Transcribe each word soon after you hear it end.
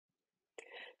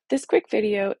This quick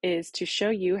video is to show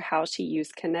you how to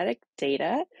use kinetic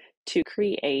data to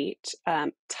create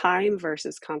time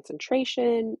versus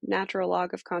concentration, natural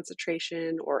log of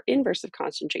concentration, or inverse of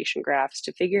concentration graphs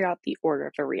to figure out the order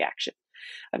of a reaction.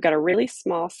 I've got a really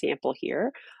small sample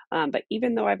here, but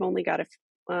even though I've only got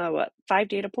 5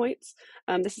 data points,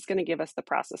 this is going to give us the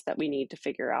process that we need to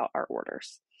figure out our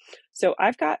orders. So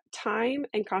I've got time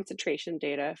and concentration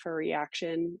data for a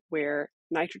reaction where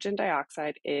nitrogen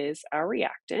dioxide is our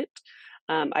reactant.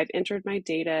 I've entered my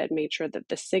data and made sure that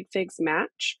the sig figs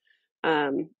match.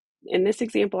 In this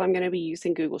example, I'm going to be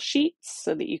using Google Sheets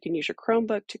so that you can use your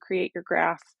Chromebook to create your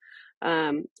graph.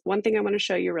 One thing I want to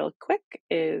show you real quick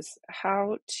is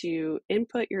how to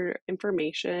input your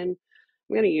information.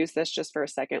 I'm going to use this just for a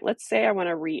second. Let's say I want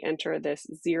to re-enter this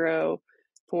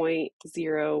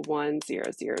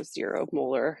 0.01000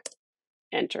 molar,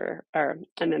 enter, and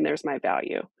then there's my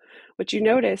value. What you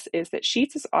notice is that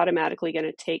Sheets is automatically going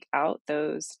to take out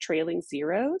those trailing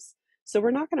zeros, so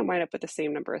we're not going to wind up with the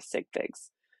same number of sig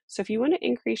figs. So if you want to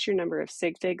increase your number of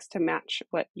sig figs to match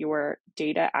what your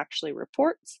data actually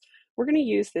reports, we're going to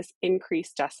use this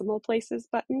increase decimal places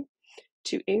button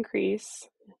to increase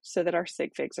so that our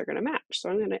sig figs are going to match. So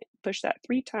I'm going to push that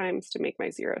 3 times to make my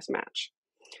zeros match.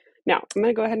 Now I'm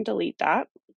going to go ahead and delete that.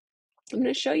 I'm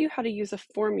going to show you how to use a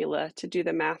formula to do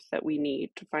the math that we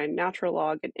need to find natural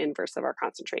log and inverse of our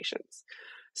concentrations.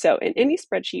 So in any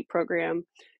spreadsheet program,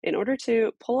 in order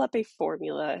to pull up a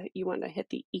formula, you want to hit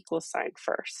the equal sign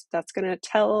first. That's going to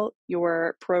tell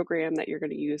your program that you're going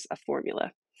to use a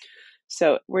formula.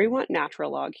 So we want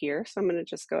natural log here, so I'm going to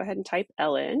just go ahead and type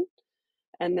ln.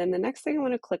 And then the next thing I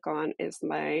want to click on is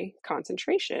my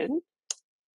concentration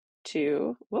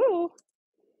to, whoa,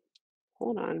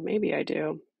 hold on, maybe I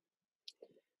do.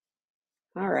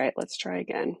 All right, let's try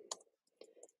again.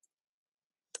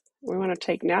 We want to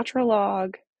take natural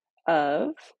log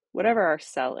of whatever our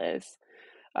cell is.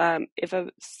 If a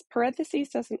parentheses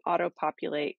doesn't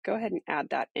auto-populate, go ahead and add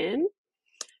that in.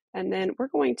 And then we're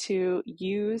going to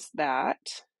use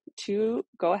that to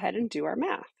go ahead and do our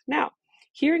math. Now,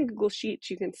 here in Google Sheets,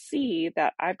 you can see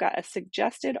that I've got a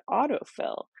suggested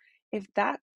autofill. If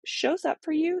that shows up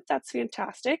for you, that's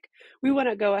fantastic. We want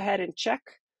to go ahead and check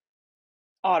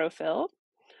autofill.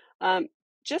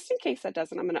 Just in case that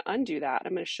doesn't, I'm going to undo that.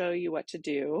 I'm going to show you what to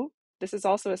do. This is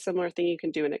also a similar thing you can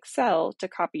do in Excel to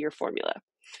copy your formula.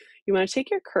 You want to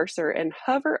take your cursor and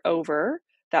hover over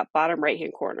that bottom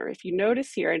right-hand corner. If you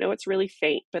notice here, I know it's really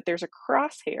faint, but there's a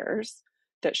crosshairs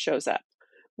that shows up.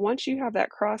 Once you have that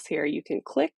crosshair, you can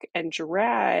click and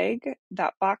drag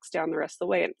that box down the rest of the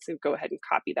way, and it's going to go ahead and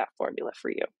copy that formula for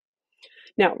you.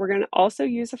 Now, we're going to also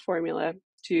use a formula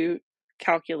to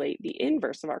calculate the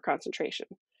inverse of our concentration.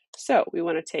 So we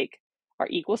want to take our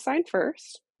equal sign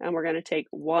first, and we're going to take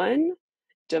 1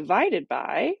 divided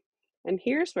by, and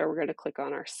here's where we're going to click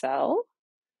on our cell.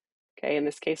 Okay, in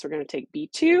this case, we're going to take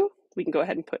B2. We can go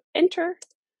ahead and put enter.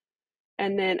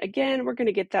 And then again, we're going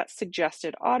to get that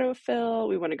suggested autofill.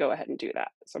 We want to go ahead and do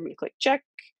that. So I'm going to click check.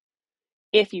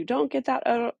 If you don't get that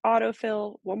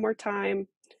autofill, one more time,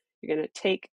 you're going to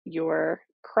take your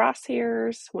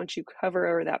crosshairs. Once you hover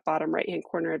over that bottom right-hand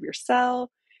corner of your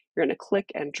cell, you're going to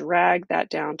click and drag that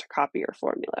down to copy your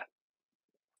formula.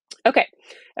 Okay,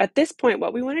 at this point,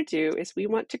 what we want to do is we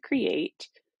want to create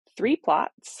 3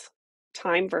 plots: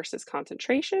 time versus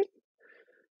concentration,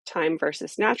 time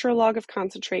versus natural log of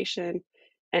concentration,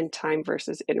 and time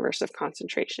versus inverse of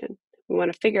concentration. We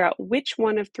want to figure out which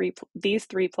one of these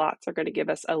 3 plots are going to give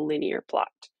us a linear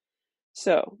plot.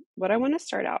 So what I want to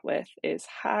start out with is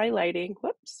highlighting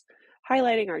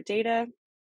our data.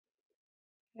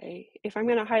 Okay. If I'm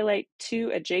going to highlight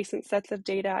 2 adjacent sets of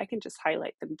data, I can just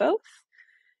highlight them both.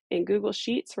 In Google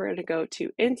Sheets, we're going to go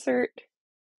to Insert,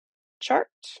 Chart,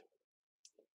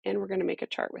 and we're going to make a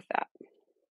chart with that.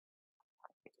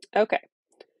 Okay,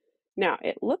 now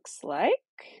it looks like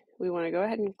we want to go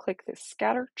ahead and click this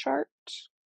scatter chart,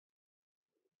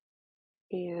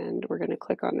 and we're going to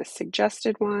click on the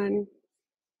suggested one.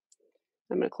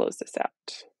 I'm going to close this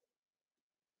out.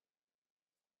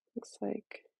 Looks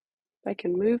like if I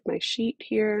can move my sheet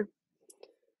here,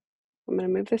 I'm going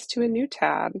to move this to a new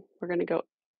tab. We're going to go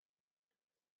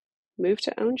move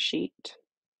to own sheet,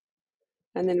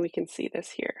 and then we can see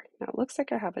this here. Now it looks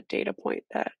like I have a data point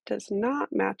that does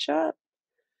not match up.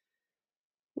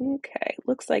 Okay,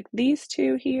 looks like these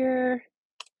 2 here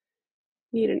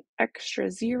need an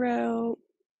extra 0.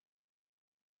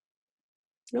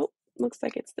 Nope, looks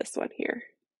like it's this one here.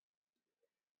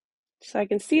 So I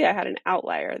can see I had an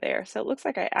outlier there. So it looks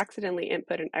like I accidentally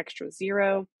input an extra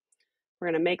 0. We're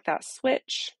going to make that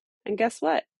switch. And guess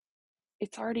what?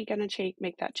 It's already going to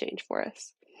make that change for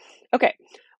us. Okay,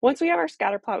 Once we have our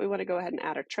scatter plot, we want to go ahead and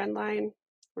add a trend line.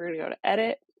 We're going to go to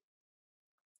Edit.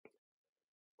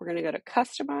 We're going to go to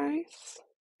Customize,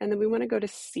 and then we want to go to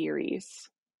Series.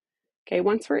 Okay,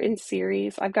 once we're in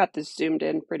Series, I've got this zoomed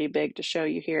in pretty big to show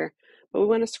you here, but we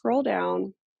want to scroll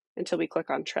down until we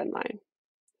click on Trend Line.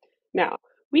 Now,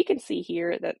 we can see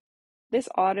here that this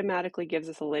automatically gives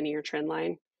us a linear trend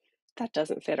line. That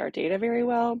doesn't fit our data very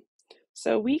well.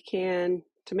 So we can,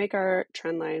 to make our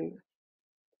trend line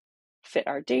fit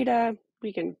our data,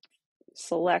 we can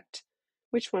select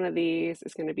which one of these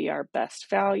is going to be our best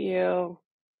value.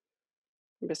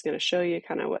 I'm just going to show you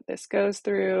kind of what this goes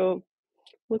through.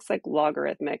 Looks like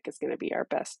logarithmic is going to be our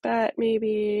best bet,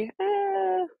 maybe.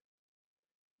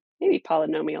 Maybe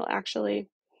polynomial, actually.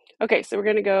 Okay, so we're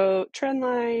going to go trend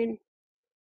line.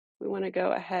 We want to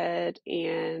go ahead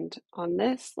and on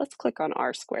this, let's click on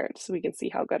R squared so we can see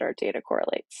how good our data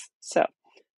correlates. So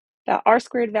that R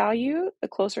squared value, the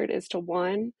closer it is to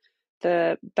 1,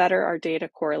 the better our data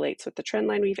correlates with the trend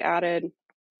line we've added.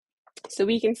 So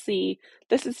we can see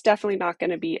this is definitely not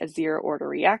going to be a zero order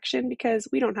reaction because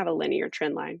we don't have a linear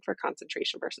trend line for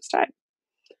concentration versus time.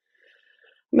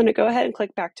 I'm going to go ahead and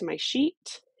click back to my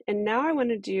sheet. And now I want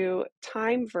to do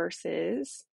time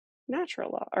versus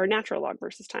natural log, or natural log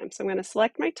versus time. So I'm going to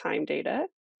select my time data.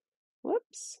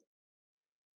 Whoops.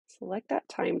 Select that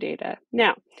time data.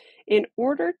 Now, in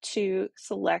order to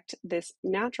select this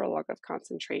natural log of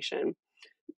concentration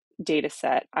data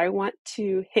set, I want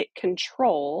to hit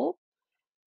Control,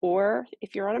 or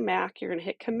if you're on a Mac, you're going to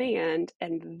hit Command,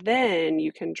 and then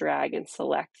you can drag and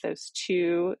select those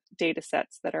two data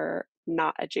sets that are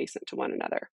not adjacent to one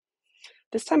another.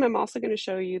 This time I'm also going to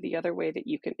show you the other way that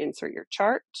you can insert your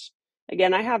chart.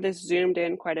 Again, I have this zoomed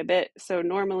in quite a bit, so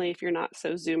normally if you're not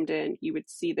so zoomed in, you would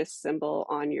see this symbol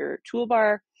on your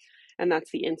toolbar, and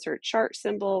that's the insert chart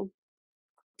symbol.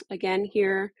 Again,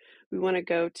 here we want to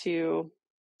go to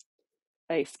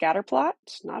a scatter plot,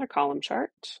 not a column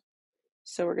chart.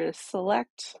 So we're going to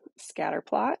select scatter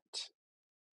plot.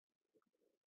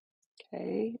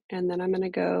 Okay, and then I'm going to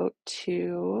go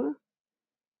to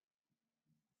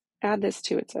add this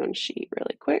to its own sheet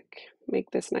really quick. Make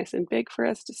this nice and big for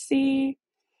us to see.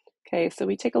 Okay, so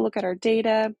we take a look at our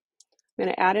data. I'm going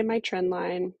to add in my trend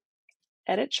line,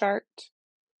 edit chart,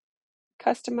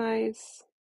 customize.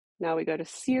 Now we go to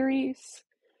series,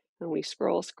 and we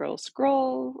scroll, scroll,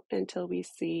 scroll until we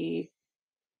see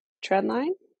trend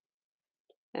line.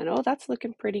 And oh, that's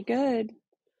looking pretty good.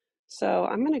 So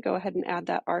I'm going to go ahead and add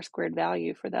that R squared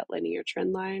value for that linear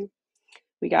trend line.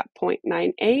 We got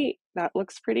 0.98. That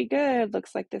looks pretty good.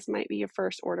 Looks like this might be a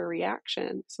first order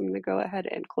reaction. So I'm going to go ahead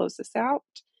and close this out.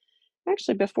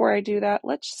 Actually, before I do that,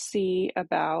 let's see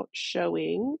about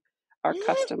showing our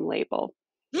custom label.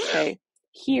 Okay,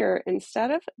 here, instead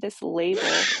of this label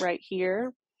right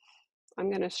here, I'm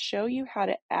going to show you how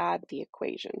to add the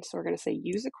equation. So we're going to say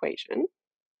use equation.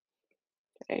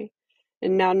 Okay,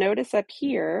 and now notice up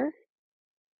here,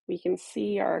 we can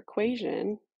see our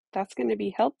equation. That's going to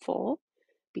be helpful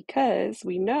because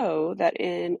we know that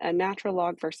in a natural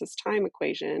log versus time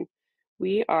equation,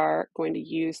 we are going to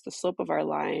use the slope of our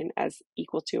line as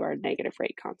equal to our negative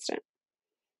rate constant.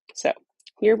 So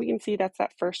here we can see that's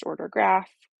that first order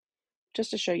graph.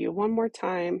 Just to show you one more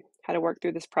time how to work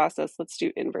through this process, let's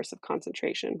do inverse of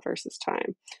concentration versus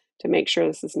time to make sure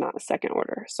this is not a second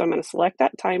order. So I'm going to select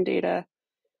that time data.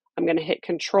 I'm going to hit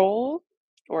Control,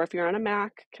 or if you're on a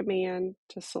Mac, Command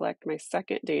to select my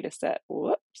second data set.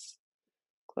 Whoops.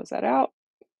 Close that out.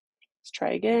 Let's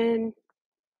try again.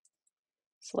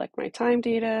 Select my time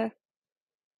data.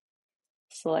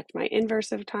 Select my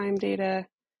inverse of time data.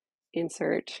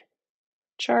 Insert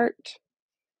chart.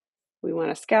 We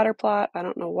want a scatter plot. I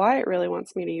don't know why it really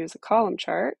wants me to use a column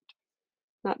chart.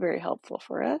 Not very helpful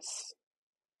for us.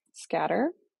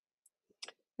 Scatter.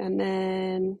 And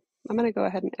then I'm going to go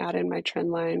ahead and add in my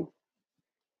trend line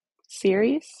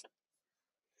series.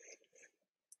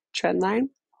 Trend line.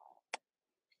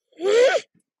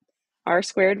 R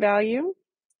squared value.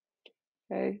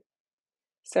 Okay.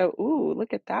 So, ooh,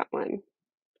 look at that one.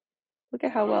 Look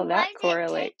at how well that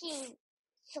correlates.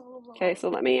 Okay, so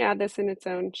let me add this in its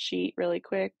own sheet really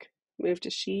quick. Move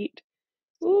to sheet.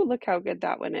 Ooh, look how good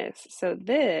that one is. So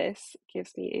this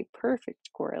gives me a perfect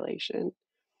correlation.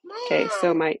 Okay,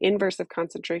 so my inverse of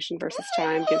concentration versus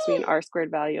time gives me an R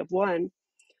squared value of 1.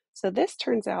 So this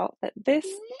turns out that this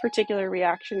particular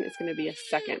reaction is going to be a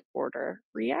second order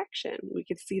reaction. We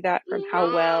can see that from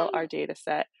how well our data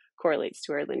set correlates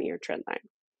to our linear trend line.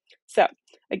 So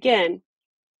again,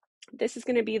 this is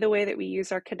going to be the way that we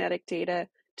use our kinetic data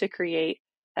to create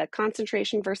a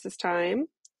concentration versus time,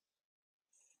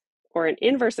 or an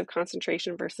inverse of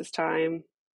concentration versus time,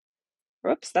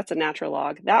 Whoops, that's a natural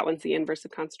log. That one's the inverse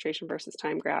of concentration versus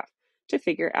time graph to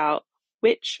figure out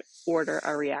which order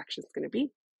our reaction is going to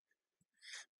be.